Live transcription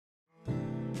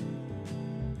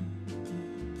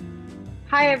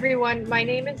Hi, everyone. My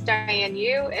name is Diane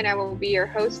Yu, and I will be your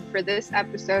host for this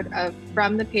episode of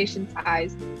From the Patient's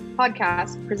Eyes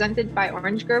podcast presented by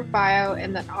Orange Grove Bio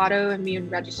and the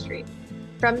Autoimmune Registry.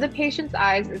 From the Patient's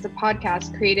Eyes is a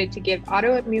podcast created to give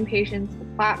autoimmune patients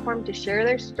a platform to share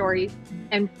their stories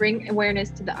and bring awareness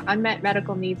to the unmet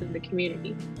medical needs of the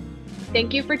community.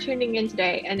 Thank you for tuning in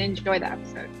today and enjoy the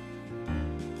episode.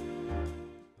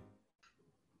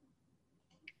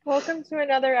 Welcome to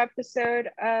another episode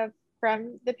of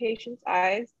From the Patient's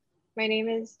Eyes. My name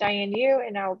is Diane Yu,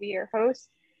 and I will be your host.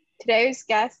 Today's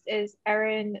guest is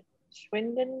Erin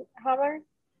Schwindenhammer.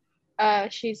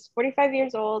 She's 45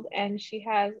 years old, and she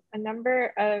has a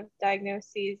number of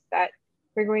diagnoses that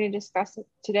we're going to discuss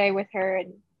today with her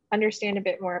and understand a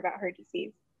bit more about her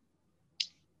disease.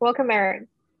 Welcome, Erin.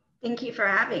 Thank you for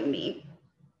having me.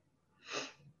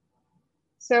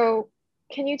 So,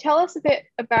 can you tell us a bit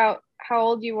about how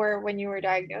old you were when you were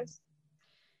diagnosed?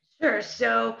 Sure.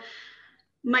 So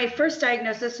my first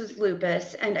diagnosis was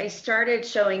lupus, and I started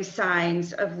showing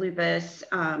signs of lupus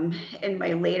in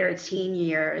my later teen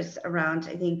years, around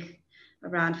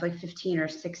like 15 or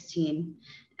 16.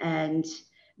 And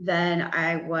then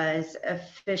I was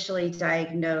officially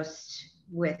diagnosed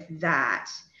with that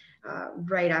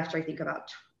right after, I think,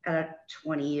 about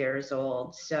 20 years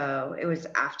old. So it was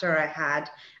after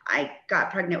I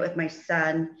got pregnant with my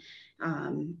son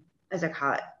as a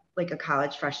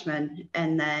college freshman.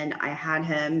 And then I had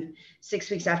him 6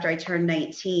 weeks after I turned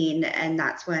 19. And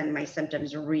that's when my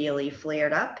symptoms really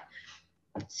flared up.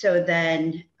 So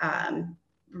then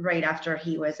right after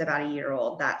he was about a year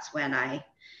old, that's when I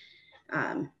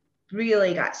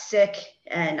really got sick.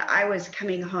 And I was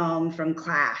coming home from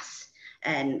class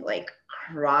and like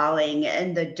crawling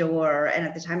in the door. And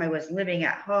at the time I was living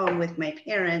at home with my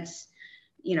parents,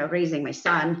 raising my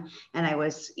son. And I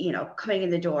was, coming in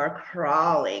the door,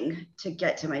 crawling to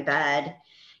get to my bed.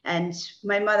 And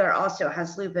my mother also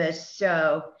has lupus.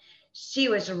 So she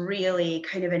was really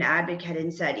kind of an advocate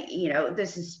and said,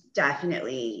 this is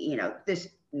definitely,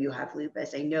 you have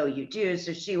lupus. I know you do.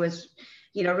 So she was,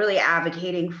 really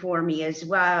advocating for me as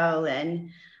well, and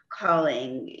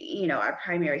calling, our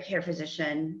primary care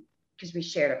physician, because we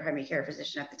shared a primary care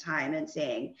physician at the time, and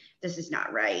saying, this is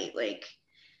not right. Like,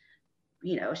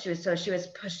 she was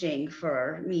pushing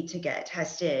for me to get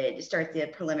tested, start the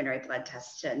preliminary blood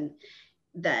test, and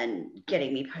then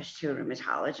getting me pushed to a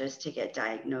rheumatologist to get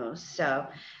diagnosed. So,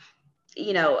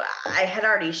 I had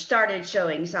already started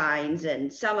showing signs,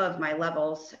 and some of my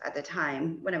levels at the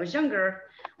time when I was younger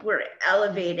were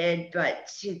elevated, but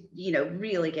to,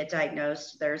 really get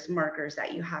diagnosed, there's markers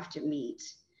that you have to meet.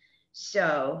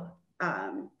 So,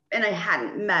 and I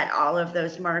hadn't met all of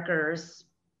those markers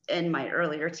in my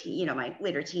my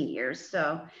later teen years.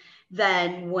 So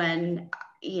then when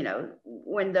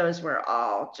those were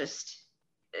all just,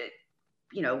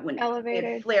 when Elevated.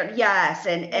 it flared, yes.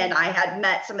 And I had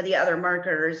met some of the other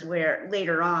markers where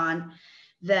later on,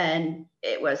 then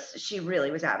she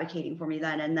really was advocating for me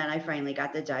then. And then I finally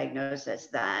got the diagnosis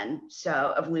then,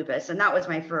 so of lupus. And that was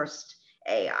my first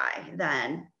AI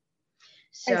then.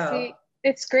 So I see.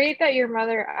 It's great that your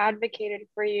mother advocated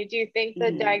for you. Do you think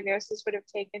the diagnosis would have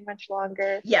taken much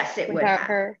longer? Yes, it would have.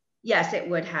 Her? Yes, it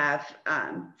would have,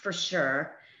 for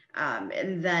sure.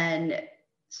 And then,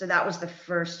 so that was the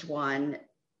first one.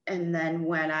 And then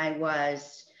when I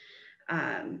was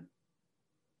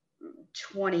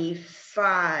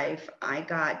 25, I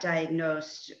got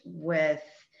diagnosed with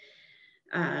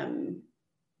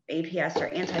APS,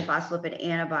 or antiphospholipid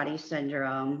antibody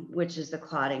syndrome, which is the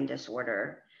clotting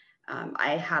disorder.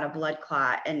 I had a blood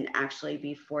clot, and actually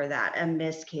before that, a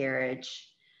miscarriage,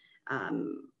 a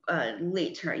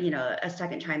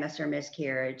second trimester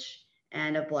miscarriage,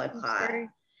 and a blood clot.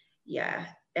 Yeah.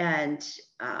 And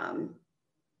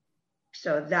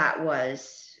so that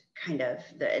was kind of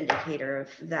the indicator of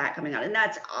that coming on. And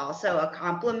that's also a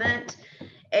complement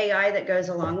AI that goes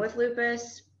along with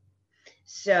lupus.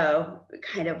 So it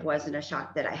kind of wasn't a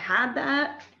shock that I had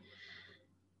that.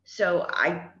 So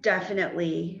I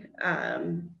definitely,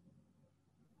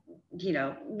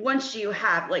 once you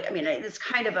have, it's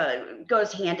kind of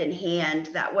goes hand in hand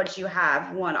that once you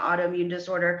have one autoimmune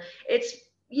disorder, it's,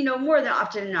 more than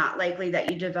often not likely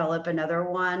that you develop another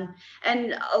one.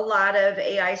 And a lot of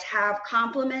AIs have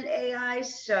complement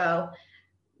AIs. So,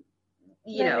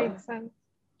 that makes sense.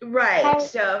 Right.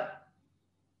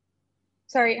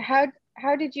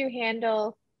 How did you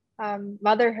handle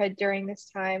motherhood during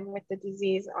this time with the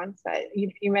disease onset?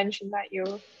 You mentioned that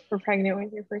you were pregnant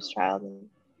with your first child.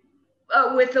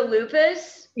 With the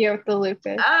lupus? Yeah, with the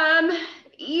lupus.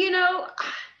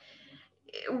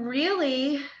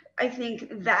 Really, I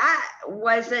think that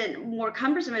wasn't more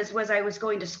cumbersome as was I was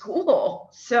going to school.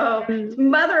 So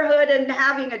motherhood and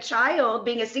having a child,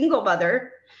 being a single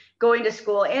mother, going to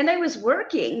school, and I was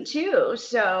working too.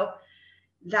 So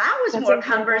that was That's more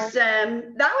incredible.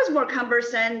 cumbersome. That was more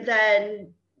cumbersome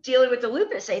than dealing with the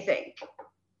lupus, I think.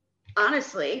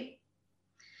 Honestly.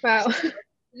 Wow.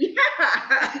 Yeah.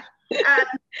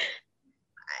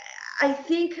 I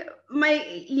think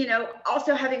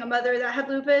also having a mother that had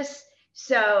lupus.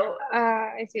 So,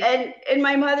 I see. and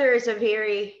my mother is a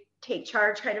very take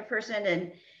charge kind of person.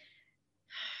 And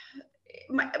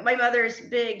my mother's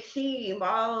big theme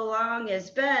all along has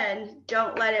been,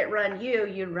 don't let it run you,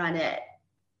 you run it.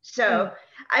 So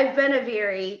I've been a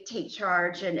very take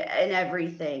charge in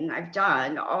everything I've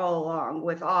done all along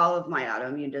with all of my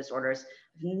autoimmune disorders.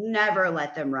 I've never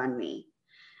let them run me.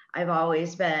 I've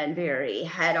always been very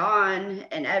head on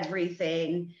in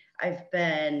everything. I've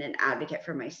been an advocate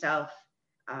for myself.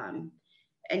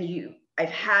 I've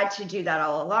had to do that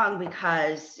all along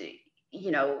because,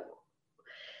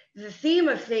 the theme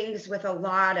of things with a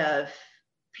lot of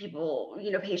people,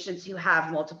 patients who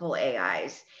have multiple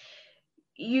AIs,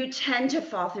 you tend to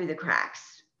fall through the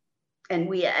cracks. And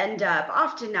we end up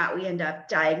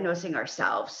diagnosing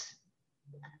ourselves,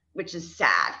 which is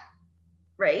sad,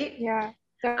 right? Yeah,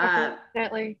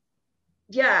 definitely.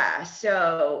 Yeah,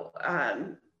 so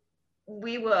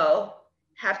we will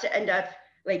have to end up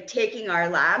like taking our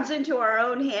labs into our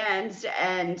own hands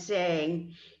and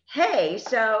saying, hey,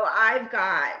 so I've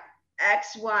got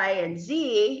X, Y, and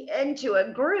Z into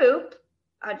a group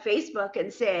on Facebook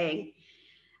and saying,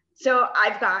 so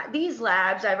I've got these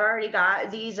labs, I've already got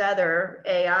these other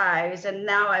AIs, and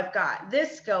now I've got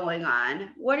this going on.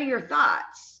 What are your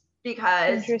thoughts?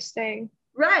 Because interesting.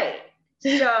 Right.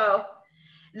 So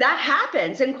that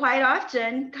happens, and quite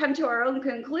often come to our own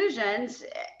conclusions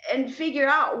and figure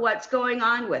out what's going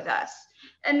on with us.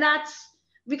 And that's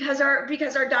because our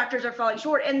doctors are falling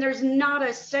short, and there's not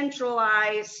a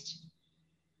specialist.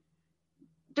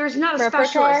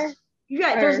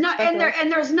 Yeah, there's not,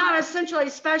 and there's not a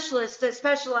centralized specialist that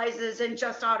specializes in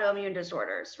just autoimmune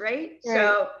disorders, right?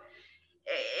 So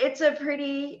it's a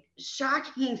pretty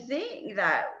shocking thing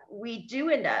that we do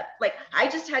end up, like, I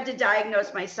just had to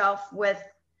diagnose myself with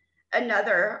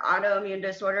another autoimmune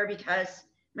disorder because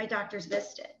my doctors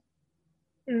missed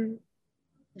it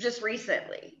just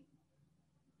recently.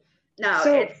 Now,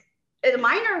 it's a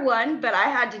minor one, but I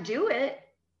had to do it,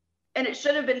 and it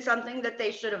should have been something that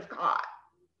they should have caught.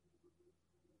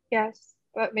 Yes,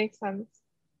 that makes sense.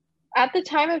 At the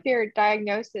time of your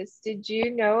diagnosis, did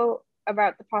you know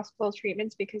about the possible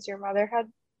treatments because your mother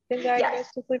had been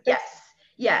diagnosed with lupus?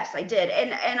 Yes, I did.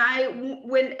 And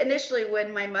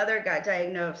when my mother got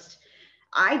diagnosed,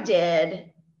 I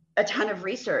did a ton of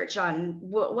research on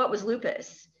what was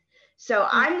lupus. So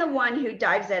I'm the one who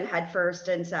dives in head first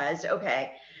and says,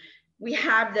 okay, we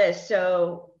have this.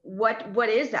 So what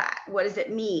is that? What does it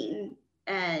mean?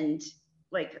 And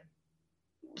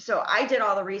so I did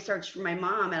all the research for my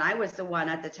mom, and I was the one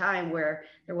at the time where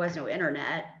there was no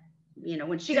internet.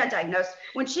 When she got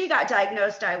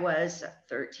diagnosed, I was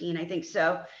 13, I think.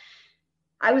 So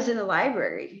I was in the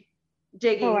library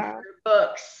digging through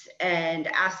books and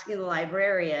asking the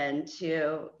librarian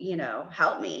to,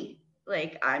 help me.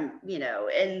 Like, I'm,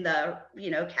 in the,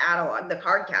 catalog, the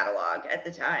card catalog at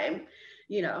the time,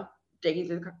 digging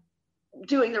through,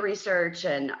 doing the research,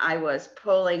 and I was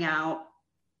pulling out,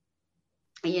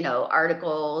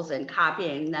 articles and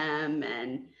copying them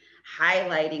and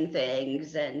highlighting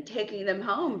things and taking them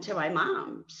home to my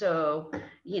mom. So,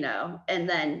 and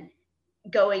then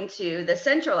going to the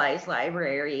centralized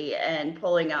library and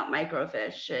pulling out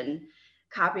microfiche and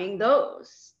copying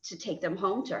those to take them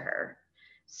home to her.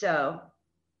 So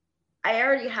I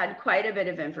already had quite a bit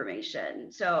of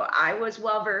information. So I was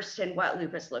well versed in what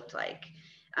lupus looked like.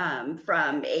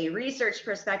 From a research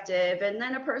perspective and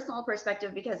then a personal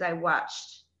perspective, because I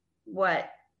watched what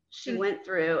she went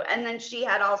through. And then she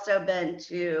had also been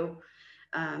to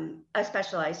a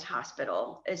specialized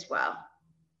hospital as well.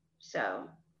 So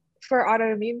for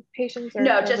autoimmune patients? Or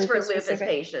no, just for lupus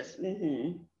patients.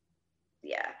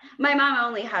 Yeah. My mom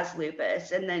only has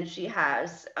lupus, and then she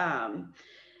has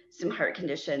some heart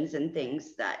conditions and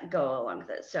things that go along with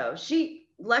it. So she,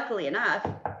 luckily enough,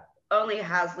 only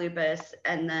has lupus,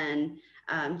 and then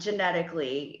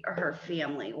genetically, her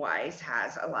family wise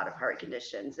has a lot of heart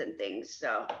conditions and things.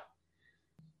 So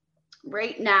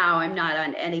right now I'm not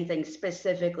on anything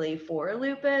specifically for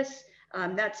lupus.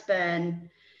 That's been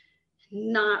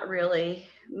not really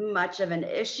much of an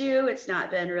issue. It's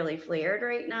not been really flared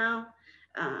right now.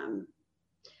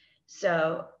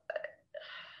 So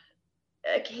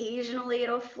occasionally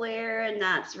it'll flare, and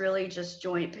that's really just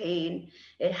joint pain.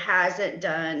 It hasn't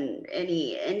done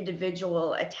any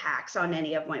individual attacks on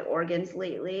any of my organs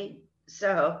lately,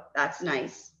 so that's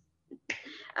nice.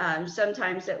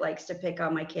 Sometimes it likes to pick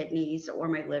on my kidneys or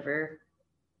my liver.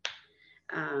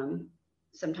 um,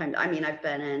 Sometimes, I mean, I've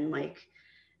been in like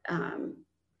um,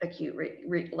 acute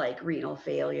like renal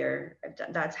failure.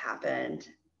 That's happened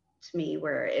to me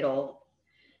where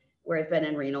I've been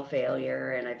in renal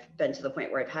failure, and I've been to the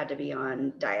point where I've had to be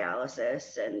on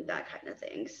dialysis and that kind of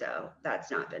thing. So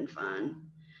that's not been fun.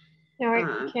 No, I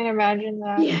Um, can't imagine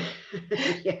that. yeah,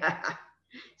 yeah.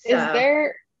 Is So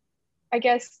there, I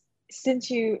guess,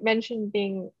 since you mentioned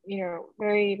being,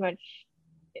 very much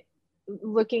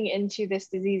looking into this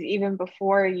disease even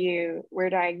before you were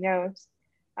diagnosed,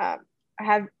 um,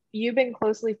 have you been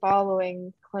closely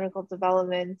following clinical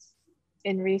developments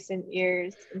in recent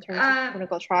years in terms of uh,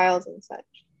 clinical trials and such?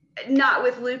 not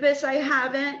with lupus, I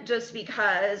haven't, just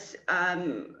because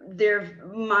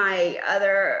my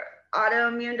other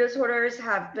autoimmune disorders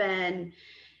have been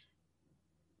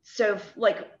so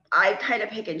like I kind of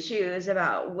pick and choose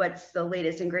about what's the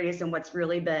latest and greatest and what's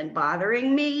really been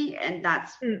bothering me. And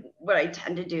that's Mm. what I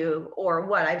tend to do, or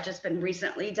what I've just been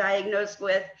recently diagnosed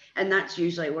with. And that's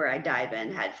usually where I dive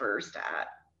in head first at.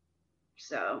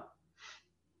 So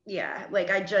yeah,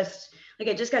 I just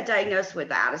got diagnosed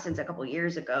with Addison's a couple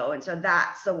years ago. And so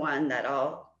that's the one that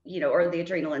I'll, or the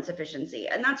adrenal insufficiency.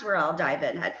 And that's where I'll dive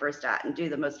in head first at and do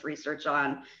the most research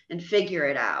on and figure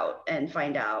it out and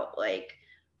find out like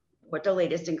what the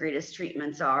latest and greatest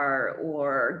treatments are,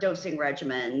 or dosing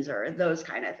regimens, or those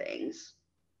kind of things.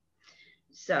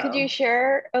 Could you So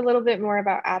share a little bit more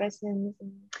about Addison's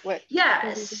and what yeah,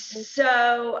 disease it is?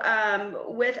 so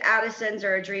with Addison's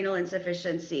or adrenal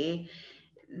insufficiency,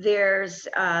 there's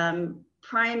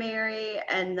primary,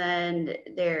 and then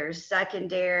there's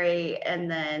secondary, and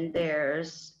then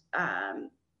there's I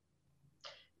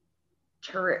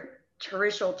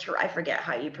forget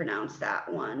how you pronounce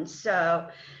that one. So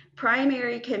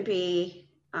primary can be,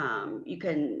 you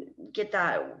can get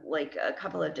that like a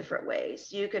couple of different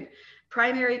ways.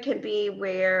 Primary can be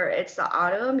where it's the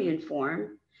autoimmune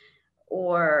form,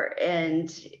 or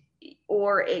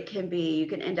it can be, you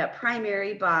can end up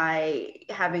primary by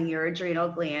having your adrenal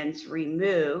glands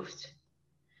removed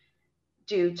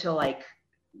due to like,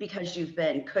 because you've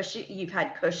had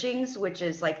Cushing's, which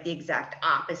is like the exact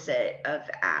opposite of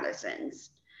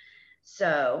Addison's.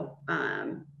 So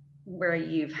where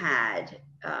you've had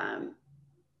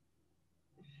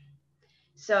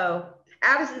so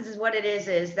Addison's is what it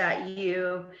is that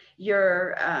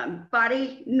your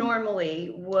body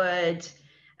normally would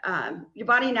your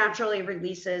body naturally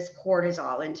releases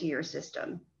cortisol into your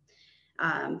system.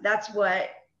 That's what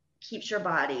keeps your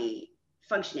body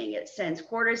functioning. It sends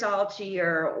cortisol to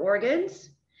your organs.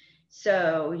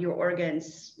 So your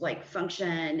organs like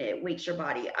function, it wakes your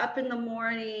body up in the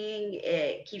morning,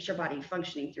 it keeps your body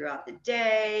functioning throughout the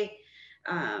day.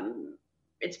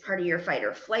 It's part of your fight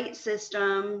or flight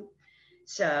system.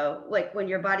 So like when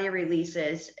your body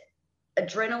releases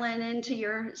adrenaline into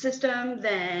your system,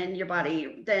 then your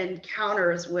body then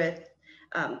counters with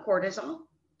cortisol.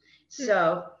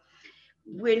 So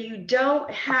when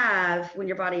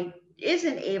your body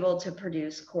isn't able to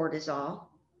produce cortisol,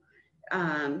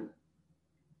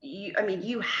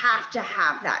 you have to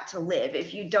have that to live.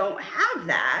 If you don't have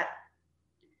that,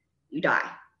 you die.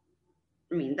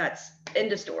 I mean, that's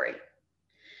end of story.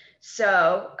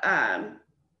 So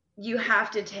you have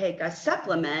to take a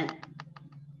supplement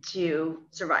to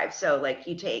survive. So like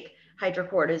you take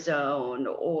hydrocortisone,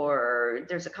 or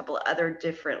there's a couple of other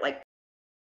different like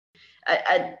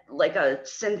a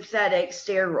synthetic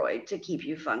steroid to keep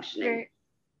you functioning.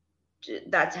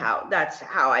 Right. That's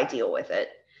how I deal with it.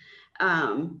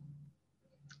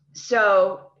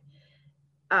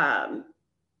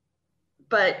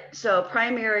 So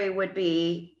primary would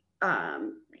be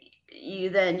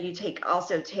you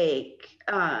also take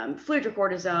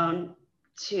fludrocortisone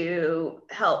to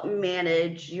help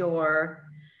manage your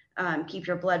keep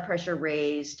your blood pressure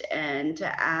raised, and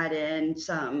to add in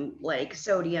some like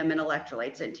sodium and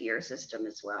electrolytes into your system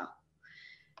as well.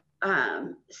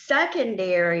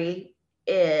 Secondary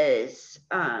is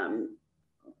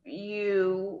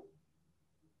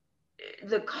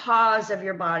the cause of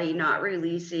your body not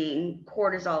releasing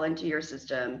cortisol into your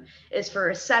system is for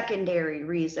a secondary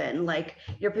reason, like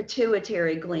your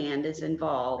pituitary gland is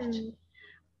involved.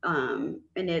 And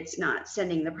it's not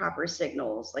sending the proper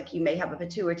signals. Like you may have a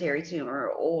pituitary tumor,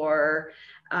 or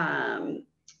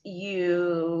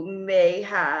you may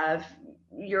have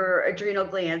your adrenal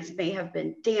glands may have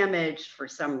been damaged for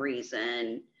some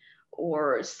reason,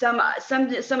 or some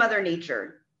other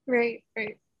nature. Right.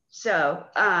 So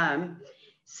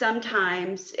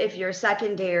sometimes if you're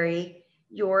secondary,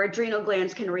 your adrenal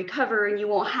glands can recover and you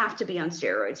won't have to be on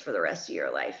steroids for the rest of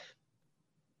your life.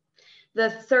 The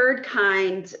third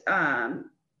kind,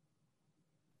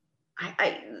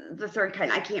 the third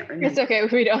kind, I can't remember. It's okay.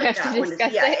 We don't have to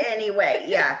discuss it. Anyway,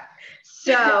 yeah.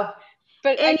 So,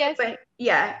 but anyway, I guess,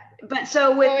 yeah. But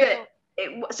so with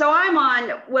so I'm on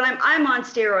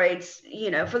steroids,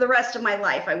 for the rest of my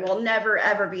life. I will never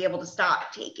ever be able to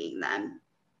stop taking them.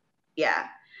 Yeah.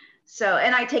 So,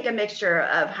 and I take a mixture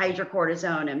of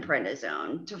hydrocortisone and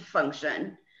prednisone to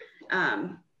function.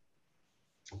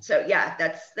 So yeah,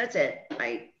 that's it.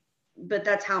 But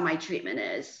that's how my treatment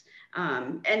is.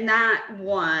 And that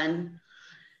one,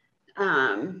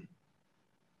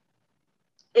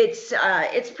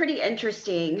 it's pretty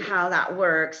interesting how that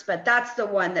works, but that's the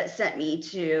one that sent me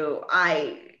to,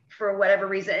 for whatever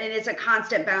reason, and it's a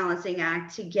constant balancing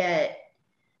act to get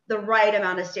the right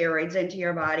amount of steroids into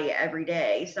your body every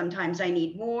day. Sometimes I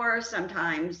need more,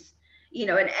 sometimes,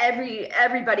 and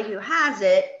everybody who has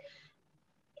it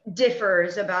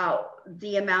differs about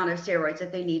the amount of steroids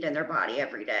that they need in their body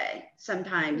every day.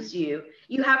 Sometimes you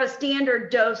have a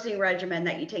standard dosing regimen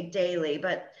that you take daily,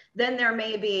 but then there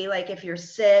may be, like, if you're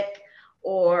sick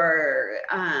or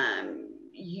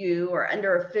you are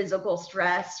under a physical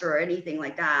stress or anything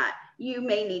like that, you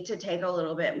may need to take a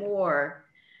little bit more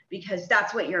because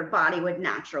that's what your body would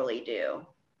naturally do.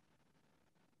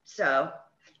 So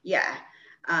yeah.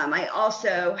 I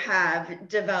also have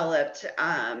developed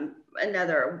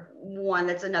another one.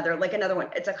 It's another one.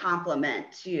 It's a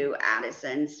complement to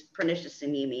Addison's, pernicious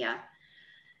anemia,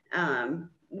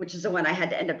 which is the one I had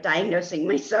to end up diagnosing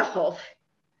myself.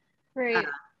 Right.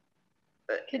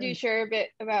 Could you share a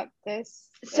bit about this?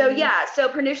 So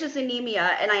pernicious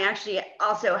anemia, and I actually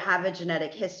also have a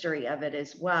genetic history of it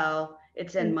as well.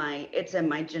 It's in my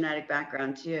genetic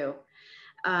background too.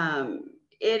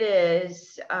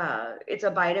 It's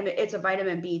a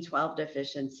vitamin B12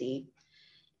 deficiency,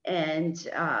 and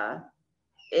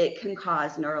it can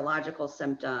cause neurological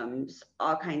symptoms,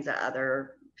 all kinds of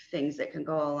other things that can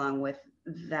go along with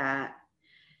that.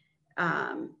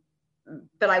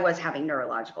 But I was having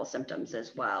neurological symptoms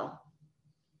as well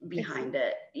behind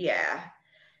it. Yeah.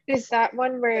 Is that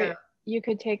one where you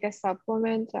could take a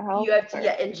supplement to help? You have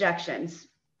to, injections.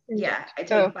 Yeah, I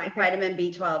take vitamin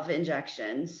B12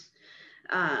 injections.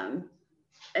 And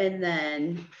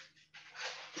then,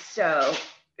 so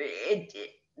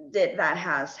that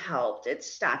has helped. It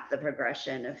stopped the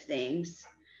progression of things.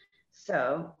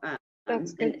 So,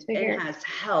 that's good to hear. It has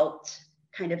helped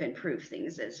kind of improve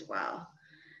things as well.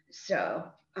 So,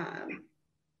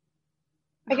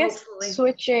 I guess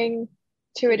switching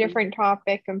to a different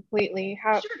topic completely,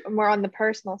 more on the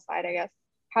personal side, I guess,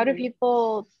 how do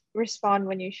people respond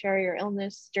when you share your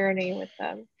illness journey with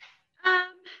them?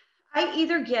 I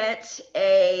either get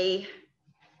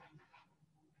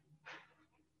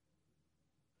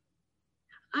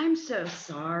I'm so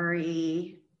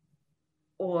sorry,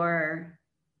 or,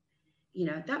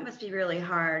 that must be really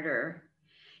hard, or,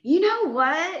 you know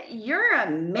what, you're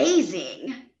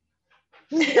amazing.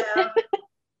 So,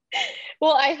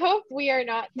 well, I hope we are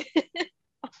not,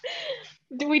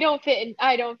 I don't fit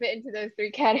into those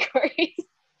three categories.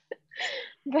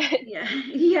 But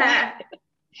yeah.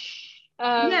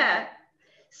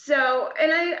 So,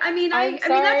 and I'm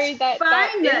sorry that's that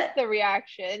fine. That is the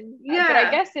reaction. Yeah. But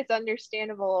I guess it's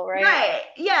understandable, right? Right.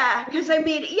 Yeah. Because I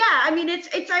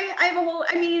have a whole,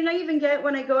 I even get,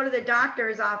 when I go to the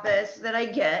doctor's office, that I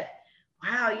get,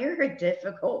 wow, you're a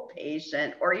difficult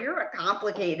patient, or you're a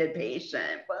complicated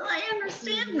patient. Well, I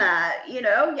understand that,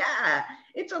 yeah,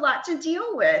 it's a lot to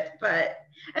deal with,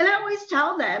 and I always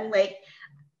tell them, like,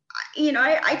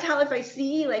 I tell, if I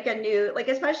see like a new, like,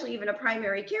 especially even a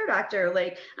primary care doctor,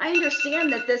 like, I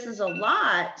understand that this is a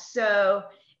lot. So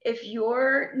if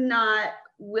you're not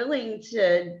willing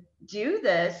to do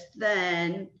this,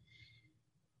 then,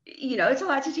 it's a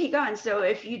lot to take on. So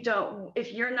if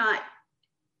you're not,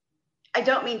 I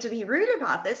don't mean to be rude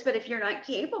about this, but if you're not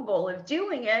capable of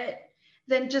doing it,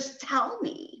 then just tell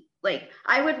me. Like,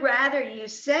 I would rather you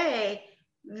say,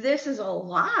 this is a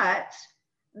lot,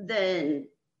 than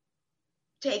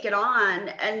take it on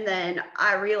and then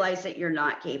I realize that you're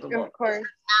not capable. Of course. It's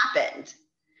happened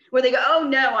where they go, oh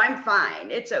no, I'm fine,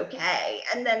 it's okay,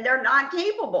 and then they're not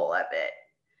capable of it.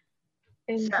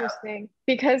 Interesting. So,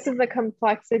 because of the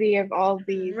complexity of all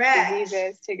these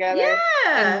diseases together,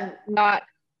 and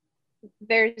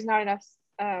there's not enough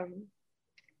I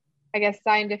guess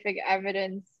scientific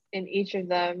evidence in each of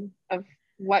them of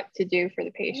what to do for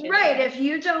the patient. Right. If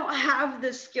you don't have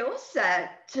the skill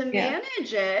set to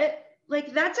manage it,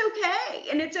 like, that's okay.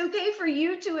 And it's okay for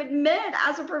you to admit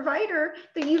as a provider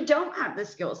that you don't have the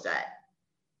skill set.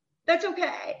 That's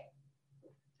okay.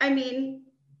 I mean,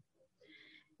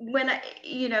 when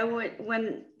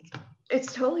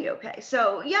it's totally okay.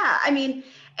 So yeah, I mean,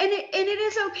 and it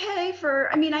is okay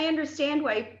for, I mean, I understand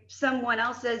why somebody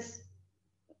else's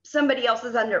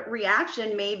under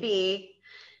reaction may be,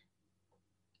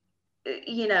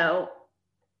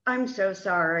 I'm so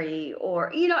sorry,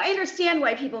 or, I understand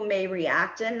why people may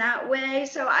react in that way.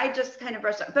 So I just kind of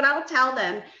brush up, but I'll tell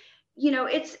them,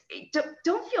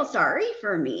 don't feel sorry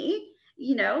for me,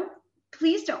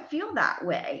 please don't feel that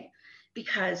way,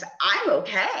 because I'm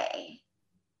okay.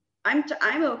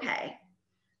 I'm okay.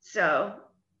 So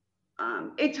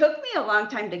it took me a long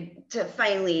time to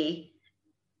finally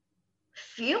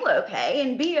feel okay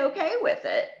and be okay with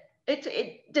it.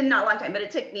 It did not a long time, but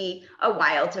it took me a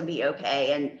while to be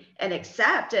okay and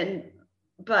accept,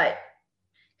 but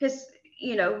because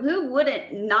who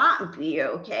wouldn't not be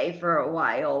okay for a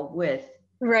while with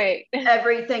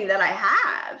everything that I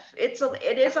have? It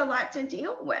is a lot to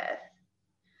deal with.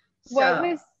 What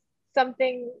was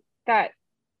something that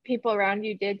people around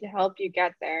you did to help you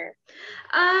get there?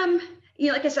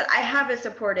 Like I said, I have a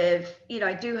supportive,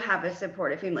 I do have a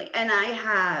supportive family, and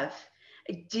I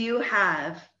do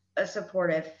have a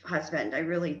supportive husband. I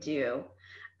really do.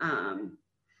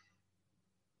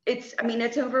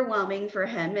 It's overwhelming for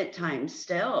him at times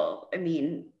still. I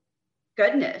mean,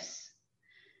 goodness.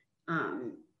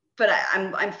 But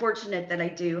I'm fortunate that I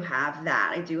do have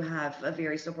that. I do have a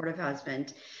very supportive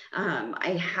husband.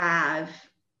 I have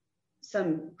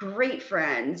some great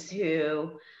friends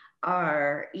who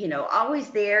are, always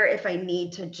there if I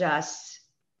need to just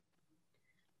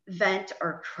vent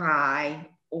or cry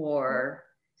or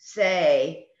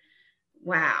say,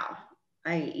 wow,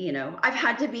 I've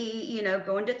had to be,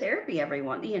 going to therapy every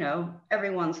once in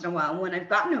a while when I've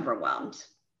gotten overwhelmed.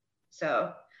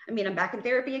 So, I'm back in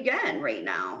therapy again right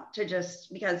now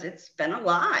because it's been a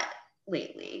lot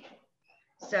lately.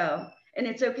 So, and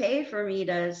it's okay for me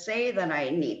to say that I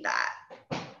need that.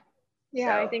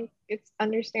 Yeah, so I think it's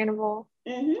understandable.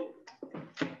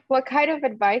 Mm-hmm. What kind of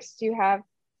advice do you have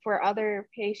for other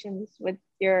patients with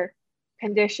your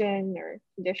condition or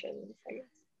conditions, I guess?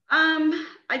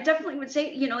 I definitely would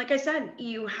say, like I said,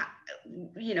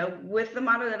 with the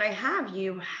motto that I have,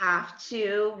 you have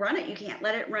to run it. You can't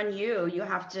let it run you. You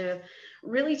have to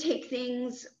really take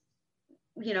things,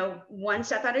 one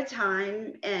step at a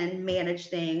time and manage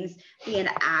things, be an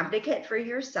advocate for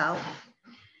yourself,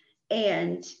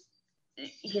 and,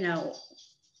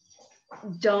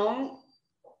 don't,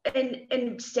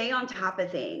 and stay on top of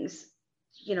things.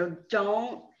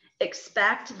 Don't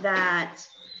expect that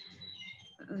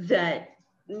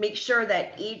make sure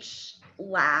that each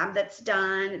lab that's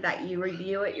done, that you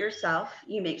review it yourself.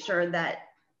 You make sure that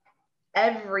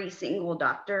every single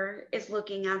doctor is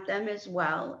looking at them as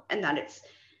well, and that it's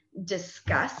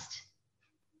discussed,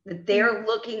 that they're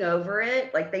looking over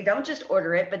it. Like, they don't just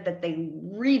order it, but that they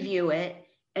review it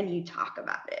and you talk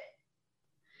about it.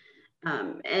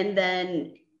 And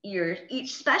then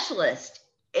each specialist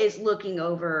is looking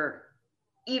over,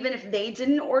 even if they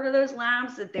didn't order those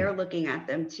labs, that they're looking at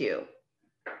them too.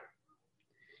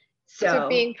 So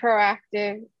being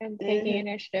proactive and taking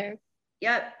initiative.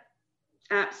 Yep,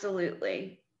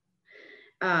 absolutely.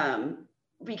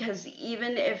 Because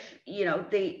even if,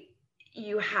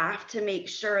 you have to make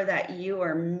sure that you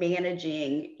are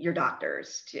managing your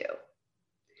doctors too.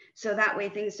 So that way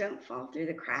things don't fall through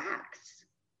the cracks.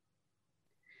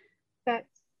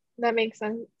 That makes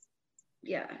sense.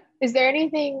 Yeah. Is there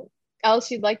anything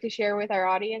else you'd like to share with our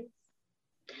audience?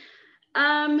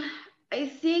 I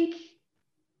think,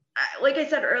 like I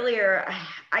said earlier,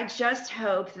 I just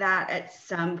hope that at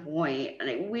some point,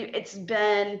 it's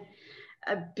been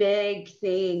a big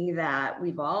thing that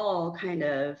we've all kind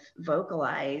of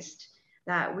vocalized,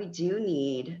 that we do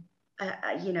need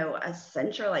a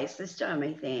centralized system,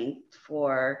 I think,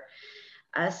 for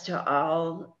us to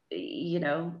all,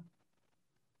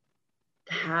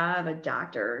 have a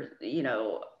doctor, a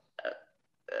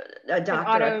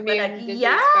doctor, a clinic.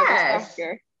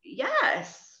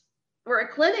 Yes. Or a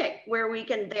clinic where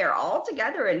they're all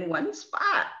together in one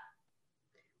spot.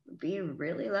 Would be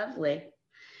really lovely.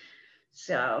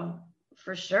 So,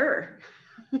 for sure.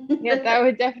 Yeah, that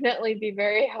would definitely be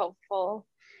very helpful.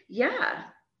 Yeah.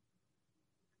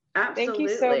 Absolutely. Thank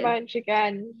you so much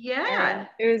again. Yeah. And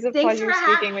it was a pleasure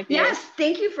speaking with you. Yes,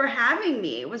 thank you for having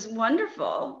me. It was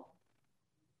wonderful.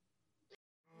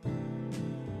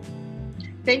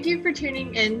 Thank you for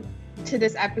tuning in to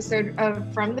this episode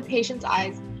of From the Patient's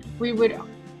Eyes. We would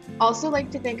also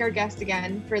like to thank our guests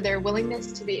again for their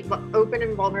willingness to be open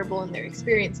and vulnerable in their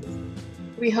experiences.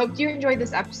 We hope you enjoyed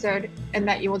this episode and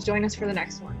that you will join us for the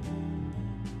next one.